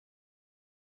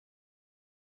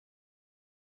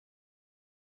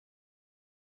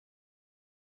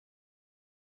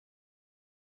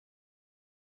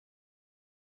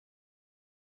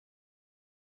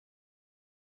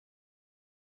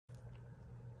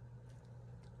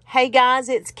Hey guys,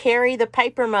 it's Carrie the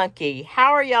Paper Monkey.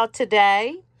 How are y'all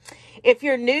today? If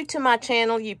you're new to my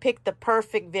channel, you picked the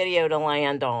perfect video to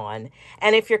land on.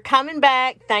 And if you're coming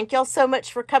back, thank y'all so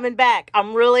much for coming back.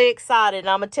 I'm really excited, and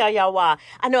I'm going to tell y'all why.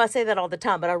 I know I say that all the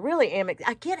time, but I really am.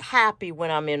 I get happy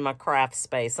when I'm in my craft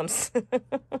space.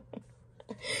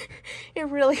 It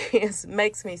really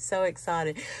makes me so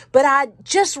excited. But I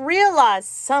just realized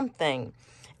something.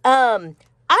 I'm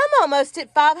almost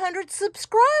at 500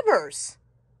 subscribers.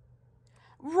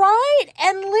 Right?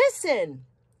 And listen,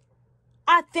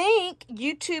 I think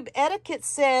YouTube etiquette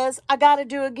says I got to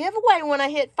do a giveaway when I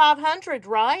hit 500,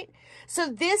 right? So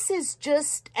this is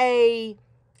just a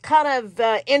kind of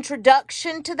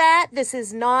introduction to that. This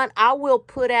is not, I will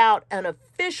put out an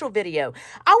official video.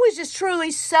 I was just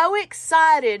truly so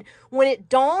excited when it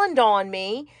dawned on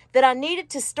me that I needed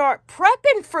to start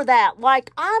prepping for that.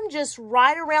 Like, I'm just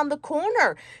right around the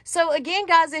corner. So again,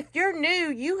 guys, if you're new,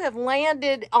 you have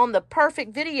landed on the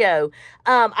perfect video.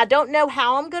 I don't know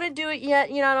how I'm going to do it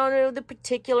yet. You know, I don't know the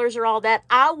particulars or all that.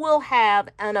 I will have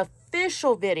an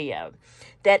official video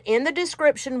that in the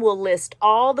description will list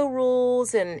all the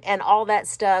rules and all that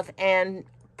stuff, and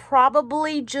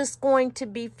probably just going to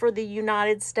be for the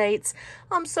United States.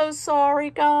 I'm so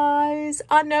sorry, guys.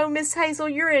 I know, Miss Hazel,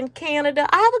 you're in Canada.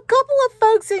 I have a couple of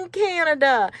folks in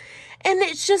Canada, and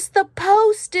it's just the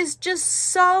post is just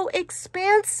so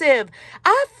expensive.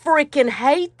 I freaking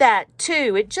hate that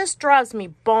too. It just drives me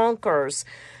bonkers.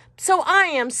 So I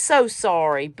am so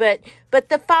sorry, but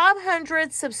the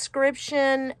 500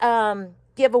 subscription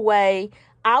giveaway,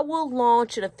 I will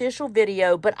launch an official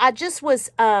video, but I just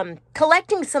was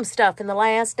collecting some stuff in the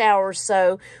last hour or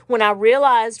so when I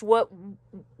realized what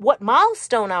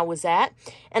milestone I was at,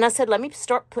 and I said, let me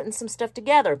start putting some stuff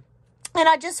together. And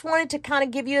I just wanted to kind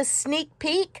of give you a sneak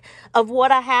peek of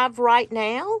what I have right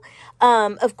now.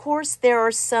 Of course, there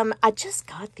are some, I just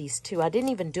got these two. I didn't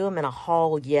even do them in a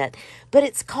haul yet. But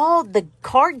it's called, the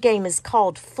card game is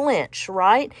called Flinch,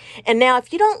 right? And now,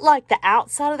 if you don't like the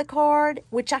outside of the card,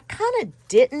 which I kind of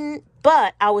didn't,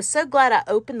 but I was so glad I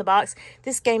opened the box.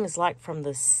 This game is like from the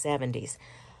 70s.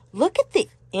 Look at the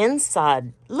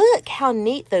inside. Look how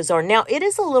neat those are. Now, it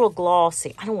is a little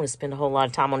glossy. I don't want to spend a whole lot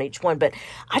of time on each one, but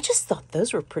I just thought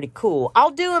those were pretty cool.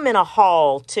 I'll do them in a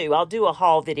haul, too. I'll do a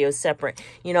haul video separate.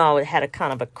 You know, I had a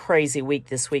kind of a crazy week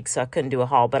this week, so I couldn't do a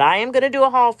haul, but I am going to do a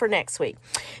haul for next week.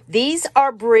 These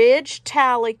are bridge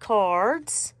tally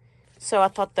cards, so I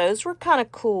thought those were kind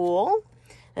of cool.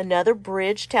 Another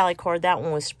bridge tally card. That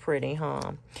one was pretty,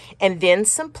 huh? And then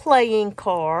some playing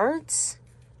cards.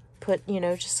 Put, you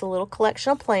know, just a little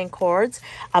collection of playing cards.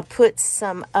 I put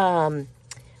some, well,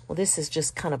 this is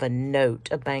just kind of a note,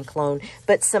 a bank loan,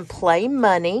 but some play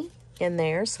money in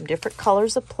there, some different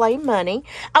colors of play money.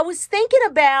 I was thinking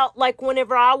about, like,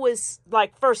 whenever I was,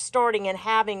 like, first starting and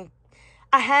having,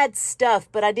 I had stuff,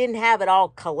 but I didn't have it all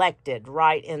collected,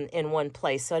 right, in one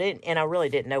place. So I really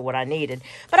didn't know what I needed.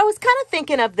 But I was kind of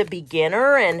thinking of the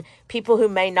beginner and people who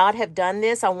may not have done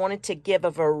this. I wanted to give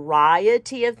a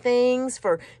variety of things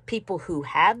for people who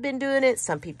have been doing it,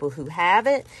 some people who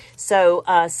haven't. So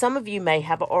some of you may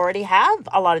have already have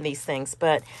a lot of these things,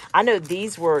 but I know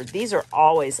these are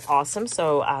always awesome.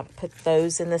 So I put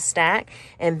those in the stack,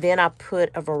 and then I put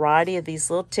a variety of these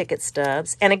little ticket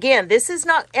stubs. And again, this is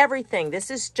not everything. This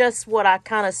is just what I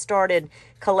kind of started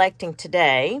collecting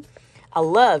today. I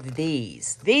love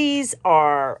these. These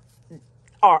are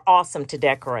awesome to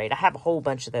decorate. I have a whole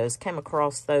bunch of those. Came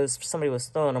across those. Somebody was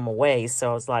throwing them away, so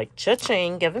I was like,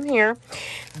 cha-ching, give them here.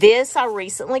 This I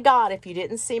recently got. If you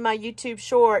didn't see my YouTube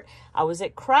short, I was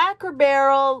at Cracker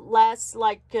Barrel last,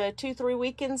 like, 2-3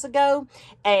 weekends ago,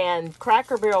 and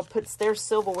Cracker Barrel puts their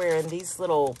silverware in these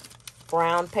little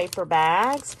brown paper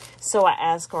bags. So I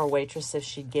asked our waitress if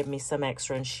she'd give me some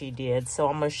extra, and she did. So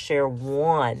I'm going to share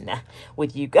one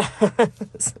with you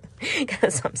guys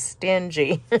because I'm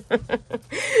stingy.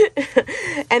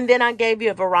 And then I gave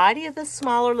you a variety of the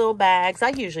smaller little bags. I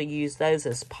usually use those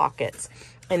as pockets.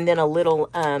 And then a little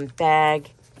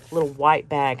bag, little white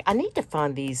bag. I need to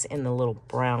find these in the little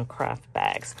brown craft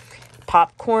bags.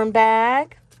 Popcorn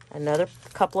bag. Another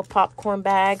couple of popcorn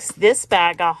bags. This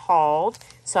bag I hauled.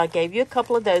 So I gave you a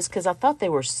couple of those because I thought they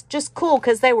were just cool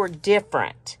because they were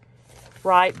different,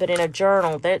 right? But in a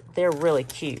journal, they're really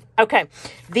cute. Okay,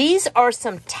 these are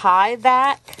some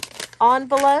Tyvek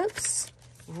envelopes.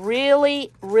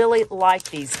 Really, really like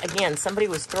these. Again, somebody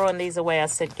was throwing these away. I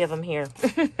said, give them here.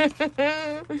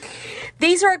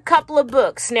 These are a couple of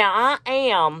books. Now, I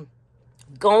am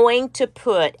going to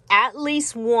put at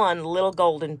least one little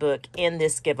golden book in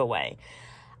this giveaway.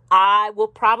 I will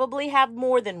probably have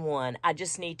more than one. I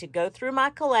just need to go through my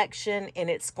collection, and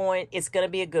it's going to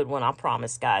be a good one, I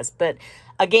promise, guys. But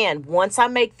again, once I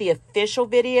make the official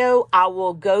video, I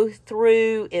will go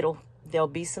through, there'll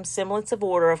be some semblance of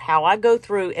order of how I go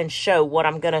through and show what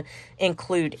I'm going to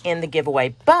include in the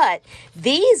giveaway. But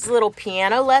these little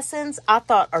piano lessons I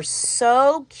thought are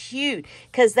so cute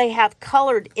because they have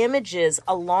colored images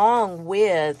along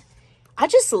with, I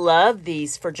just love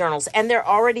these for journals. And they're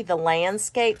already the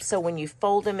landscape, so when you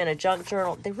fold them in a junk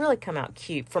journal, they really come out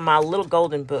cute. For my little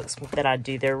golden books that I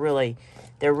do, they're really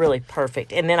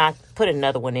perfect. And then I put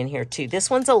another one in here too. This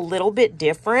one's a little bit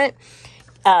different.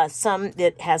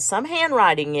 It has some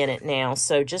handwriting in it now,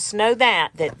 so just know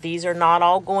that these are not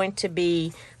all going to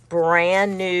be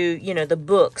brand new. The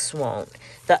books won't.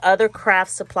 The other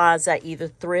craft supplies I either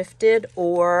thrifted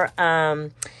or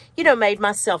made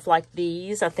myself, like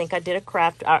these. I think I did a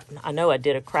craft. I know I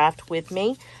did a craft with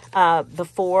me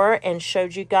before and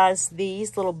showed you guys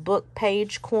these little book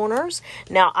page corners.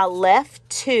 Now I left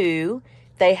two.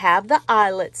 They have the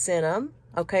eyelets in them,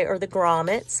 okay, or the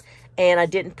grommets. And I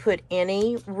didn't put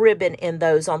any ribbon in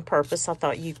those on purpose. I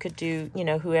thought you could do,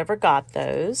 whoever got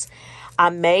those. I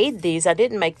made these. I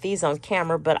didn't make these on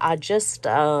camera, but I just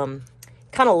kind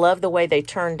of love the way they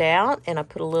turned out. And I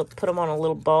put them on a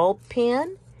little bulb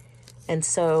pin. And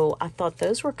so I thought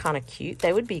those were kind of cute.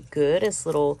 They would be good as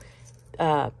little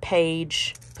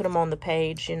page, put them on the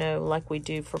page, like we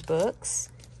do for books.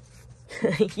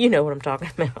 You know what I'm talking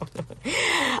about.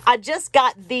 I just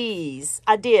got these.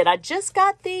 I just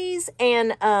got these,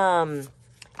 and I'm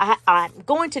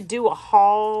going to do a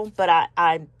haul, but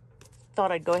I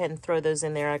thought I'd go ahead and throw those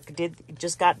in there.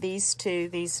 Just got these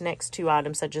next two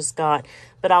items I just got,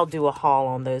 but I'll do a haul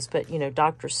on those. But,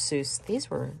 Dr. Seuss,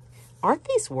 aren't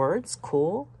these words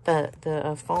cool?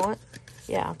 The font?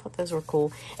 Yeah, I thought those were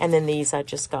cool. And then these I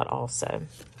just got also,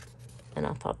 and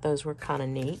I thought those were kind of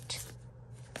neat.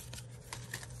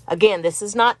 Again, this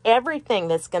is not everything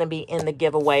that's going to be in the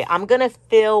giveaway. I'm going to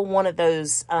fill one of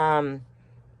those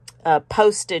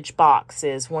postage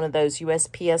boxes, one of those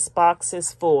USPS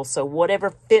boxes full. So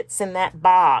whatever fits in that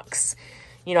box,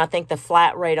 I think the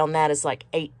flat rate on that is like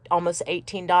almost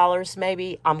 $18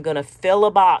 maybe. I'm going to fill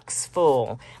a box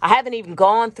full. I haven't even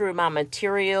gone through my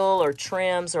material or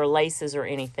trims or laces or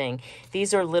anything.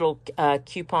 These are little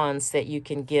coupons that you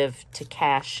can give to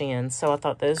cash in. So I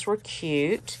thought those were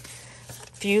cute.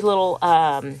 Few little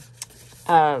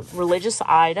religious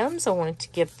items. I wanted to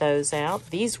give those out.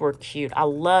 These were cute. I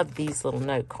love these little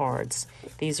note cards.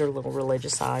 These are little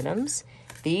religious items.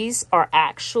 These are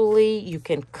actually, you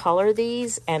can color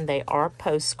these, and they are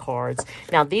postcards.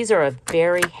 Now, these are a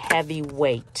very heavy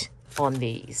weight on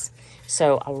these.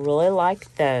 So I really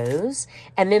like those.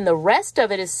 And then the rest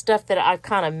of it is stuff that I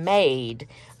kind of made.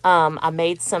 I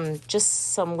made some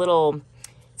little...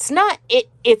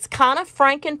 It's kind of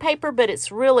Franken paper, but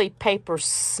it's really paper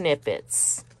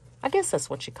snippets. I guess that's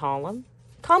what you call them.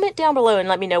 Comment down below and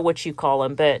let me know what you call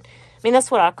them. But, that's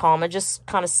what I call them. I just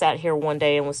kind of sat here one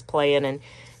day and was playing. And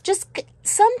just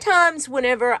sometimes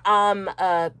whenever I'm,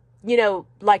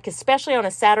 like especially on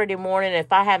a Saturday morning,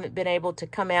 if I haven't been able to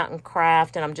come out and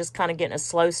craft and I'm just kind of getting a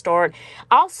slow start,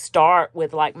 I'll start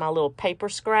with like my little paper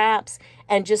scraps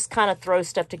and just kind of throw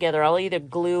stuff together. I'll either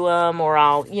glue them or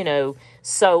I'll,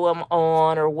 sew them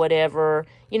on or whatever,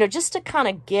 just to kind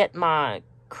of get my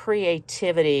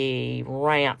creativity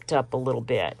ramped up a little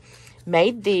bit.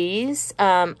 Made these.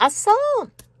 I saw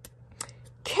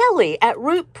Kelly at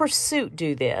Root Pursuit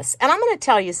do this. And I'm going to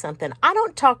tell you something. I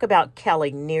don't talk about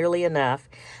Kelly nearly enough.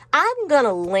 I'm going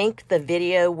to link the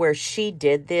video where she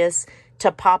did this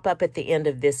to pop up at the end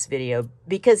of this video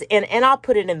because, and I'll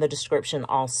put it in the description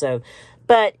also.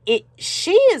 But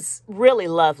she is really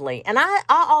lovely. And I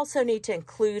also need to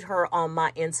include her on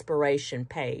my inspiration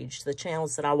page, the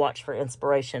channels that I watch for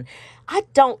inspiration. I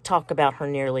don't talk about her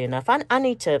nearly enough. I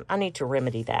need to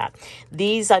remedy that.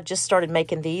 I just started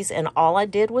making these, and all I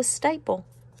did was staple.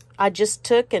 I just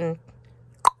took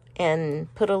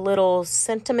and put a little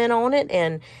sentiment on it,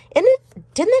 and didn't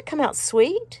it come out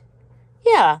sweet?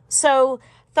 Yeah. So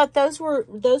thought those were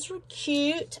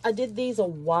cute. I did these a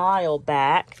while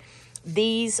back.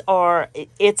 These are,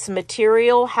 it's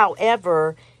material.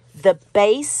 However, the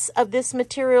base of this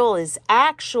material was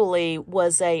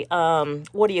a,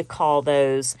 what do you call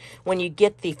those? When you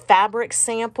get the fabric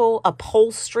sample,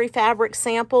 upholstery fabric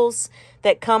samples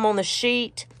that come on the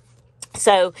sheet.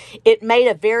 So it made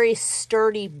a very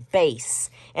sturdy base.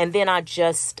 And then I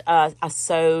just, I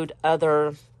sewed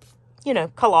other,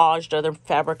 collaged other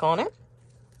fabric on it.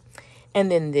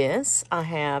 And then this, I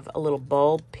have a little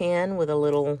bulb pin with a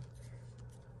little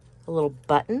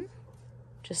button,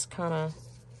 just kind of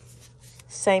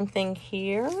Same thing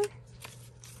here.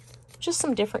 Just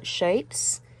some different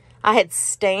shapes. I had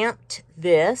stamped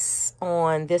this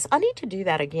on this. I need to do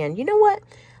that again. You know what?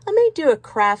 I may do a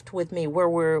craft with me where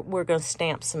we're going to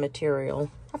stamp some material.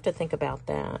 I have to think about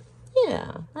that.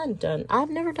 Yeah, I've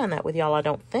never done that with y'all, I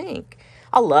don't think.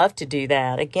 I love to do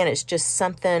that. Again, it's just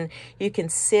something you can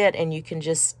sit and you can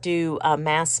just do a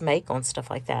mass make on stuff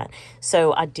like that.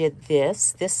 So I did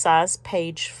this size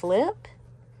page flip.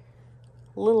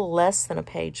 A little less than a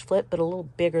page flip, but a little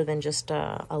bigger than just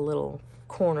a little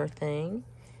corner thing.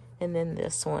 And then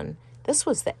this one. This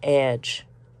was the edge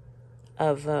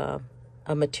of a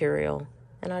material,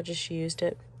 and I just used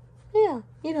it. Yeah,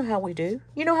 you know how we do.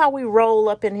 You know how we roll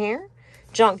up in here.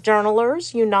 Junk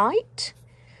journalers unite.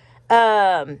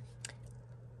 Again,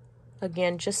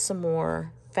 just some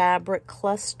more fabric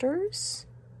clusters.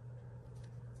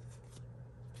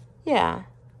 Yeah.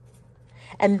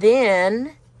 And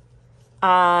then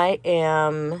I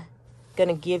am going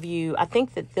to give you, I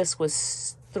think that this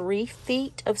was 3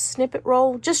 feet of snippet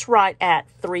roll, just right at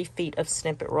 3 feet of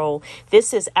snippet roll.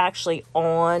 This is actually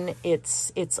on,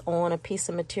 it's on a piece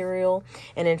of material.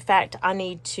 And in fact, I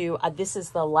need to, this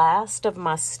is the last of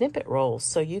my snippet rolls.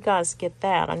 So you guys get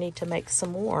that. I need to make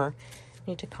some more. I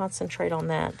need to concentrate on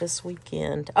that this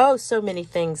weekend. Oh, so many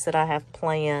things that I have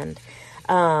planned.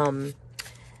 I'm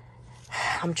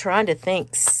trying to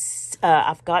think.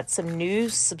 I've got some new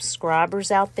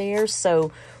subscribers out there,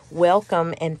 so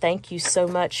welcome and thank you so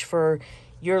much for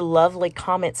your lovely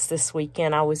comments this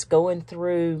weekend. I was going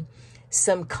through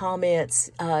some comments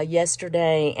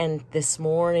yesterday and this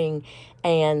morning,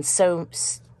 and so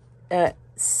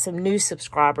some new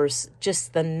subscribers,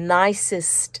 just the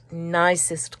nicest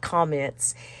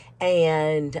comments.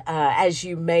 And as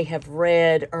you may have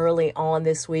read early on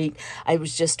this week, it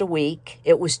was just a week.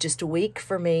 It was just a week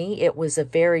for me. It was a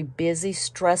very busy,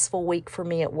 stressful week for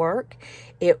me at work.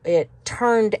 It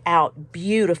turned out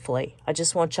beautifully. I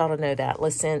just want y'all to know that.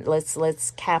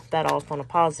 Let's cap that off on a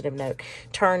positive note.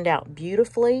 Turned out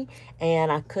beautifully,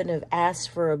 and I couldn't have asked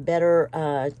for a better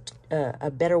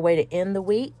way to end the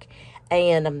week.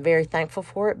 And I'm very thankful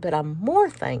for it, but I'm more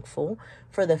thankful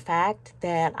for the fact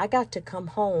that I got to come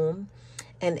home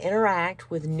and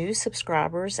interact with new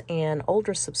subscribers and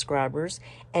older subscribers,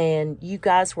 and you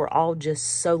guys were all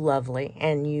just so lovely,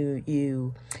 and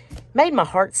you made my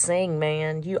heart sing,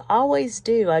 man. You always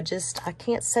do. I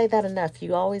can't say that enough.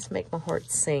 You always make my heart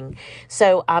sing.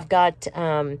 So I've got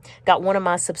one of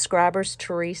my subscribers,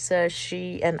 Teresa.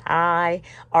 She and I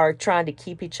are trying to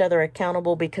keep each other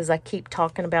accountable because I keep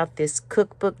talking about this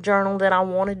cookbook journal that I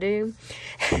want to do.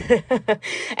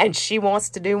 And she wants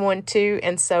to do one too.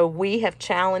 And so we have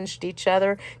challenged each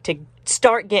other to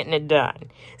start getting it done.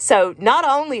 So not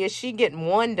only is she getting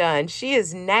one done, she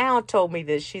has now told me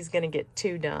that she's going to get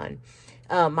 2 done.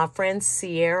 My friend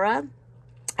Sierra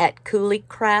at Cooley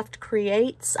Craft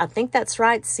Creates, I think that's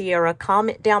right, Sierra.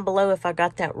 Comment down below if I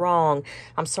got that wrong.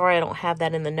 I'm sorry I don't have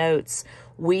that in the notes.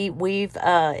 We've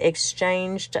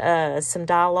exchanged some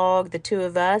dialogue, the two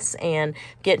of us, and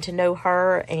getting to know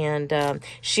her. And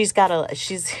she's got a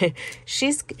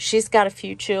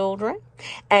few children,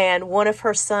 and one of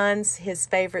her sons, his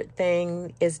favorite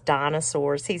thing is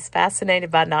dinosaurs. He's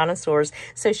fascinated by dinosaurs.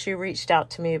 So she reached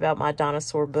out to me about my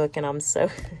dinosaur book, and I'm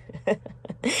so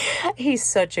he's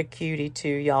such a cutie too,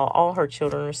 y'all. All her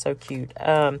children are so cute.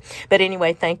 But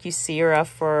anyway, thank you, Sierra,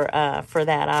 for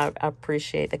that. I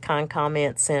appreciate the kind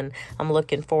comments, and I'm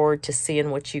looking forward to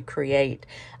seeing what you create.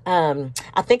 I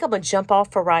think I'm going to jump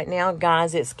off for right now,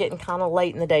 guys. It's getting kind of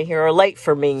late in the day here, or late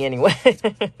for me anyway.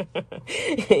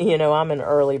 You know, I'm an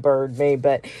early bird, me.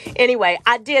 But anyway,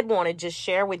 I did want to just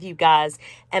share with you guys,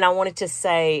 and I wanted to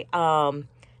say I'm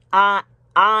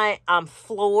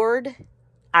floored.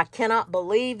 I cannot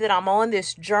believe that I'm on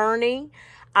this journey.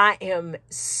 I am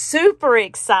super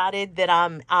excited that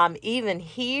I'm even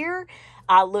here.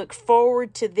 I look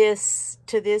forward to this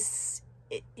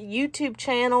YouTube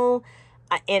channel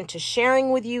and to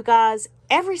sharing with you guys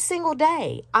every single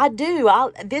day. I do.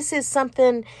 This is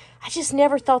something I just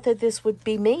never thought that this would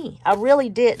be me. I really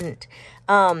didn't.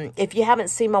 If you haven't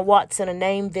seen my What's in a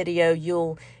Name video,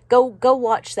 you'll go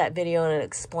watch that video and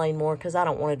explain more, because I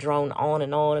don't want to drone on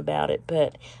and on about it.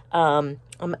 But I'm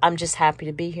just happy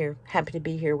to be here. Happy to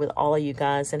be here with all of you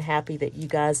guys, and happy that you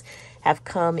guys have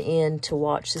come in to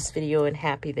watch this video, and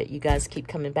happy that you guys keep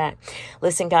coming back.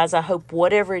 Listen, guys, I hope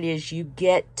whatever it is you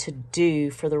get to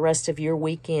do for the rest of your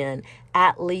weekend,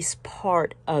 at least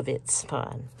part of it's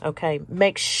fun. Okay?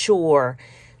 Make sure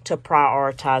to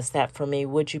prioritize that for me,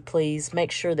 would you please?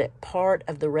 Make sure that part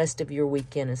of the rest of your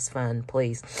weekend is fun,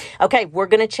 please. Okay, we're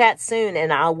going to chat soon,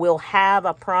 and I will have,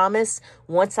 I promise,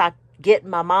 once I get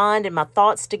my mind and my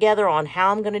thoughts together on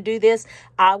how I'm going to do this,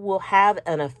 I will have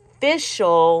an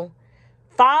official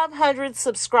 500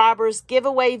 subscribers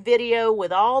giveaway video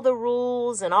with all the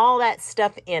rules and all that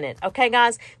stuff in it. Okay,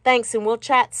 guys? Thanks, and we'll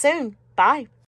chat soon. Bye.